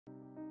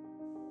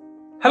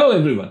Hello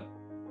everyone,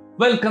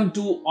 welcome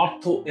to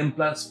Ortho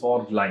Implants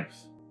for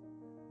Life.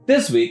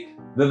 This week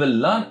we will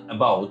learn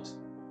about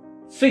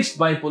fixed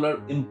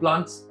bipolar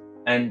implants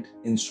and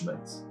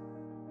instruments.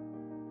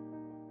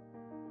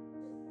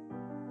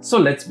 So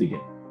let's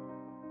begin.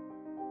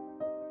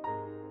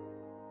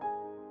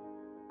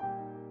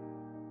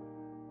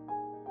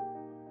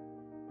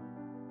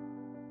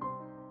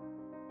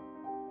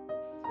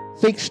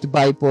 Fixed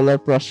bipolar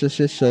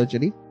prosthesis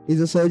surgery is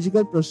a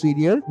surgical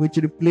procedure which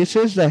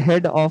replaces the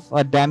head of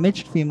a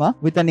damaged femur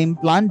with an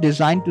implant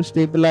designed to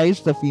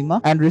stabilize the femur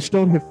and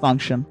restore hip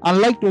function.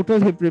 Unlike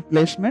total hip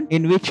replacement,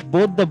 in which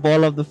both the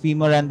ball of the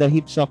femur and the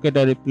hip socket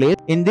are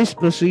replaced, in this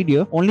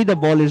procedure only the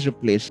ball is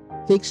replaced.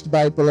 Fixed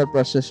bipolar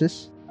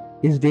prosthesis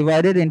is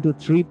divided into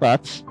three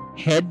parts: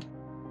 head,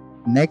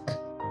 neck,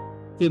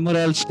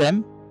 femoral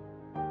stem.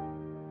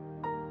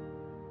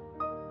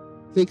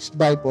 Fixed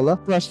bipolar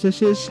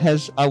prosthesis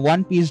has a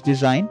one-piece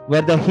design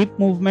where the hip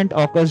movement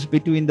occurs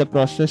between the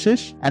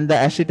prosthesis and the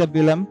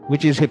acetabulum,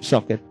 which is hip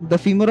socket. The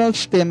femoral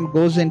stem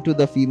goes into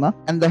the femur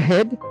and the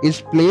head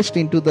is placed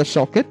into the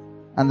socket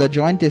and the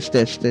joint is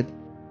tested.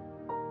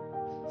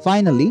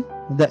 Finally,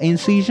 the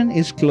incision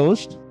is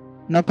closed.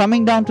 Now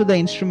coming down to the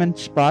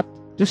instruments part.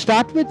 To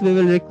start with, we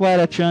will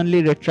require a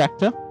Chernley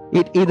retractor.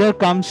 It either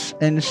comes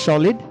in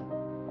solid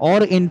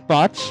or in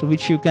parts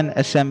which you can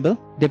assemble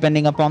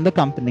depending upon the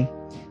company.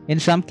 In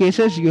some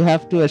cases, you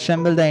have to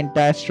assemble the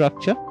entire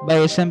structure by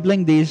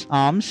assembling these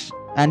arms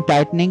and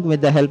tightening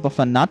with the help of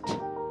a nut,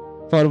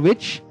 for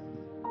which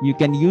you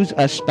can use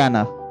a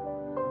spanner.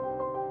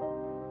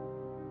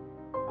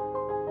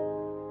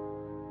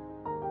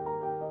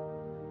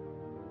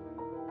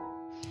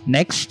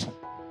 Next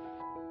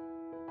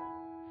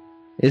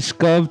is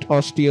curved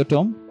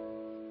osteotome.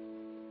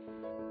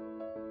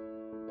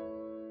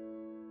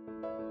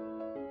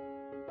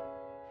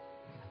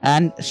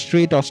 And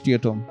straight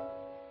osteotome.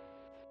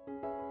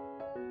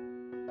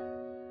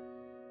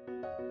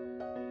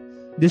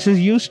 This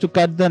is used to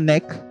cut the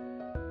neck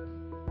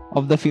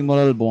of the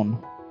femoral bone.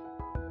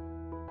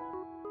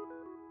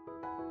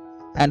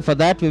 And for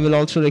that we will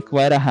also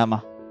require a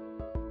hammer.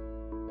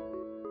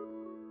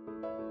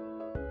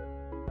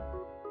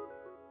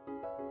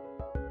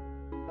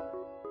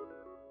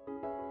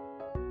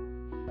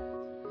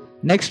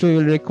 Next we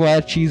will require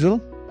chisel,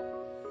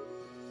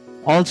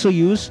 also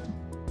used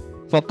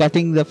for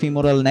cutting the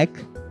femoral neck.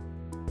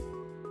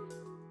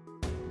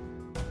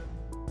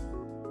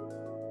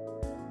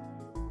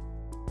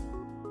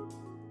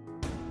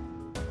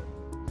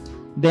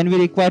 Then we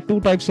require two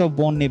types of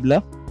bone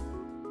nibbler.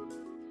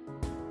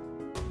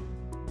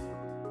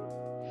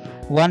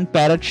 One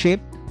parrot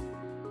shaped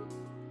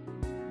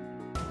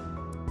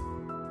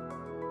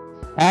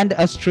and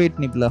a straight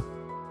nibbler.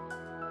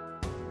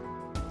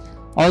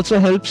 Also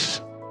helps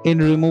in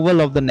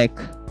removal of the neck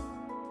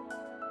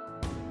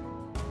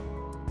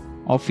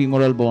of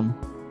femoral bone.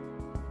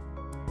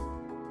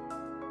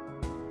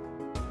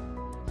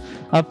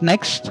 Up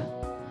next,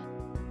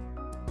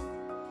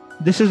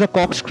 this is a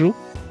corkscrew.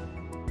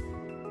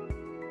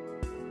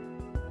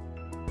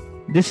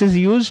 This is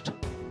used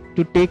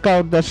to take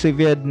out the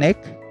severed neck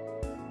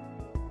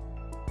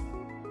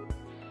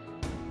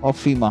of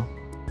femur.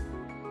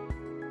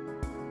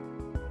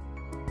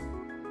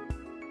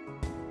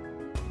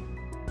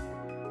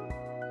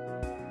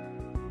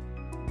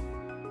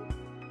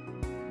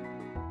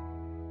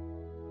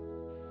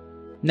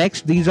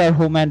 Next, these are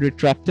home hand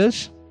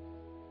retractors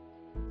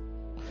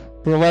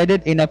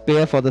provided in a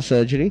pair for the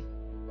surgery.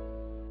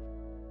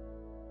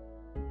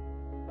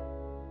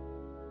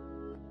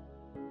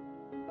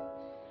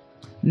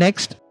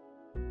 Next,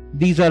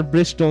 these are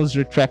Bristow's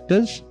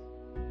retractors.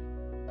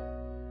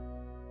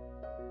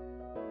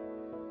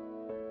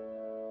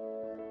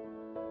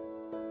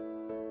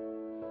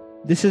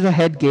 This is a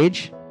head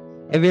gauge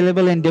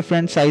available in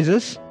different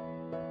sizes,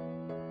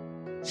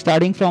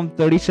 starting from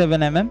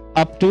 37 mm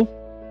up to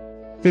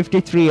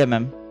 53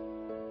 mm.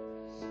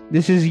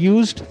 This is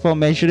used for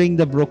measuring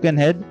the broken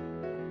head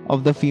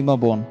of the femur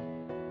bone.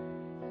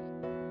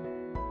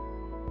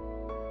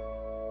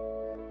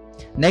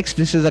 Next,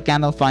 this is a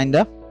canal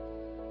finder.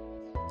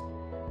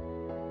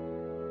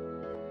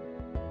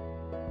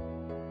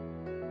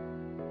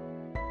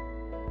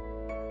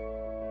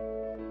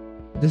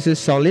 This is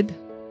solid.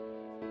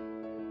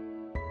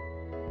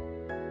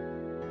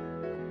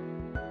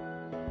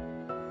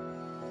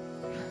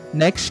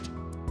 Next,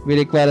 we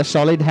require a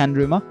solid hand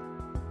rimmer.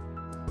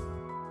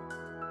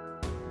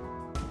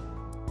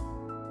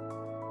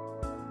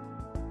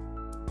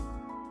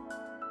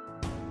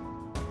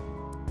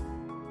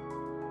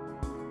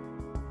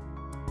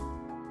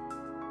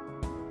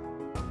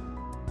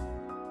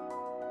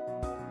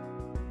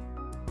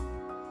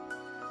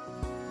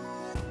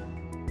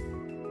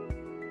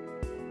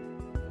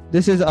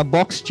 This is a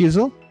box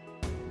chisel.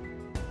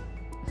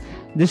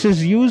 This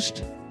is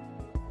used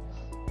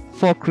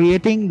for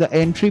creating the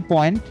entry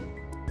point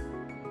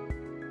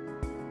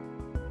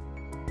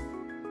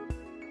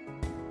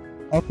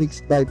of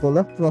fixed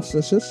bipolar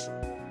prosthesis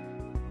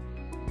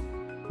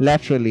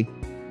laterally.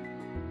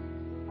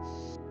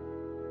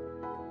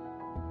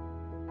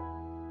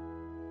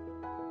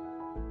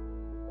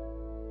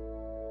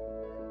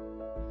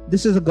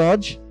 This is a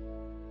gauge.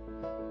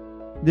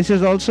 This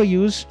is also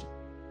used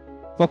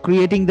for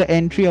creating the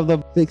entry of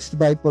the fixed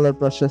bipolar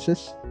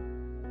prosthesis.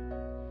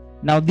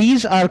 Now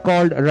these are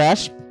called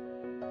rasp.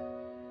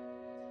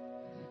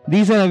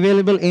 These are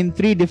available in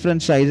 3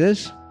 different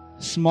sizes: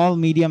 small,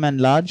 medium and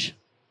large.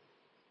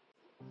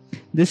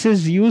 This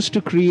is used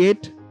to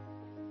create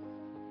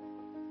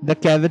the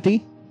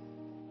cavity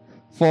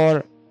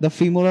for the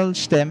femoral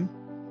stem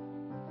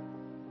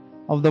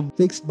of the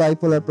fixed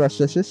bipolar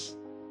prosthesis.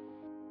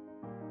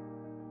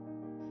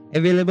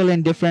 Available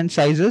in different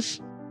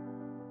sizes.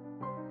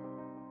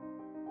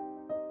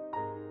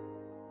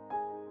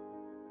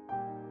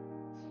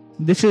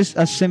 This is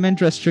a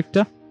cement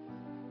restrictor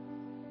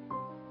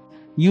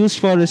used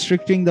for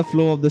restricting the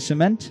flow of the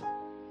cement.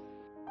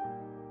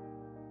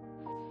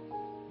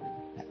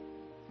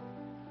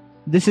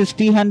 This is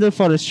T-handle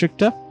for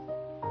restrictor.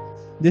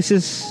 This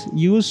is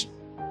used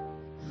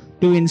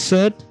to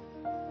insert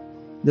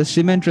the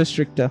cement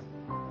restrictor.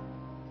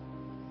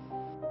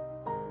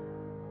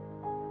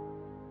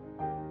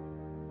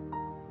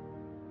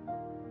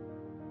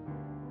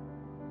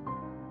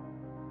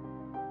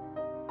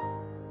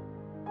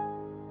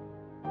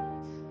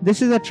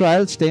 This is a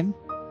trial stem.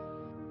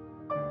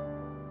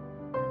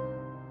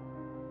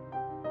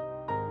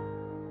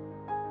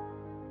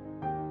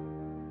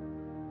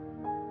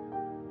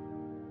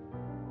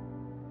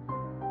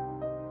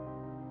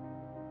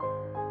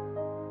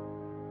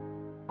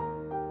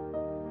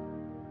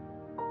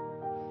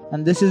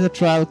 And this is a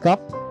trial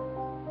cup.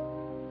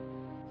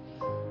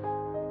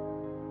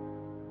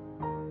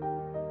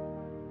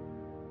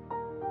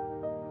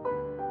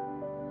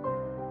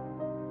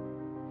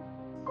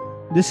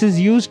 This is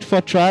used for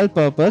trial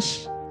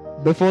purpose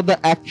before the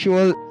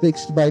actual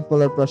fixed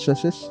bipolar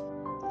prosthesis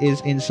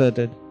is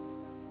inserted.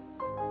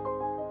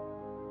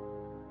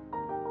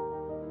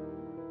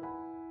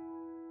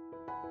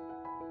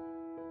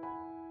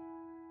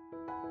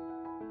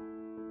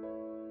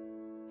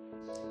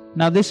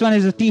 Now this one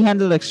is a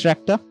T-handle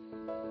extractor.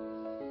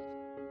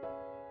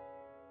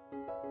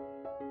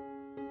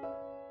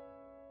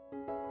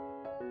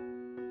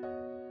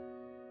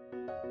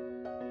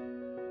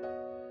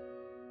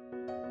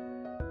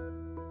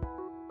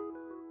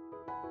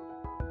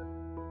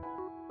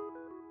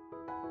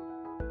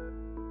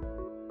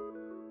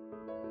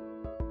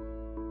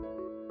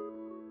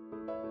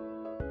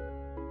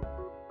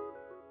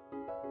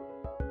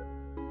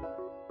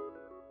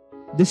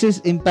 This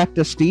is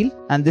impactor steel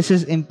and this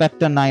is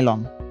impactor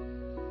nylon.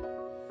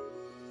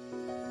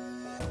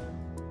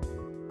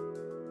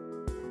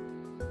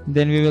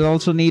 Then we will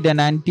also need an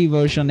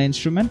anti-version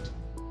instrument.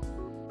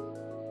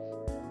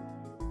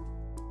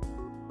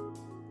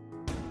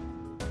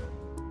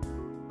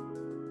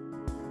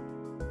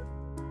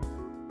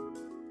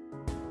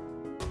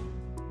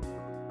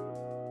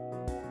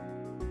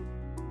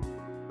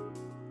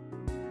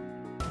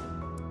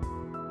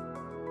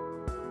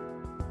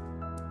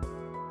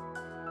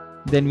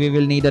 Then we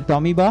will need a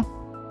Tommy bar.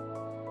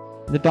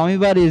 The Tommy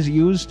bar is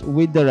used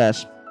with the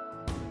rasp.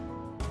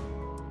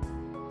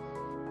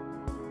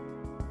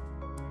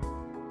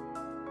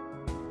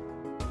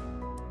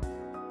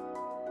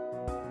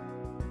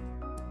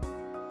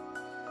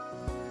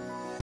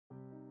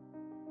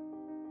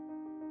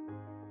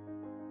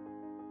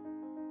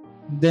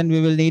 Then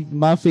we will need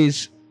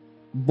Murphy's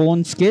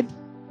bone skid.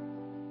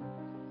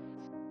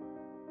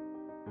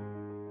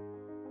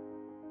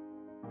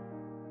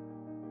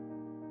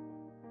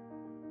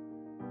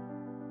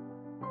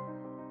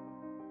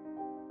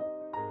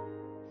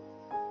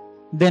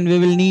 Then we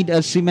will need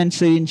a cement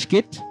syringe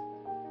kit.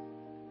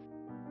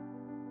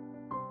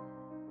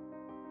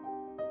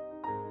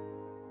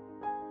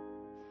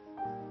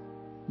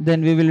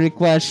 Then we will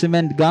require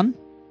cement gun.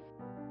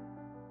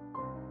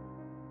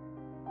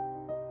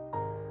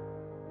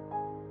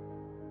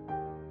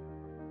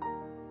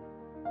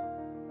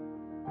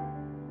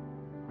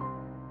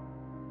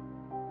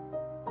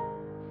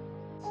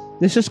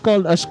 This is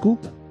called a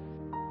scoop.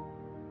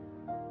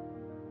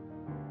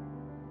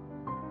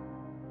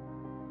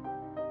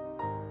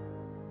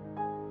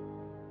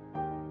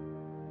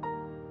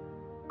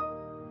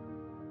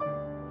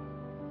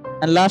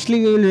 And lastly,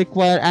 we will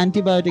require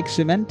antibiotic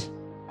cement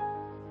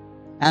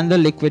and the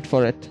liquid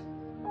for it.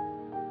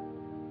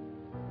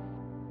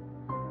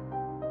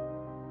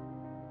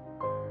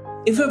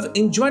 If you have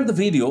enjoyed the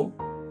video,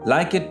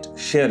 like it,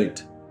 share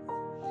it.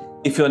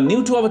 If you are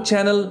new to our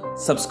channel,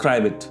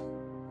 subscribe it.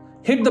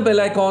 Hit the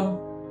bell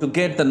icon to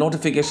get the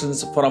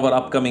notifications for our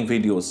upcoming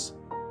videos.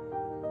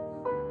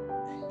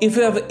 If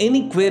you have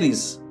any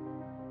queries,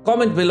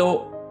 comment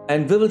below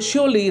and we will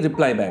surely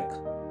reply back.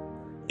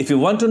 If you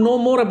want to know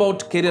more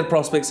about career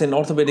prospects in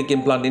orthopedic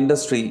implant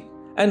industry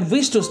and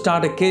wish to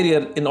start a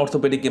career in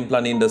orthopedic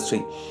implant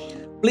industry,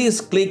 please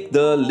click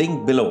the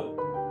link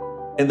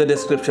below in the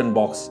description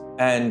box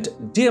and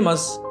DM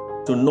us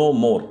to know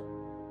more.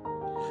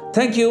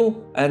 Thank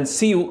you and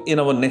see you in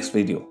our next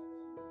video.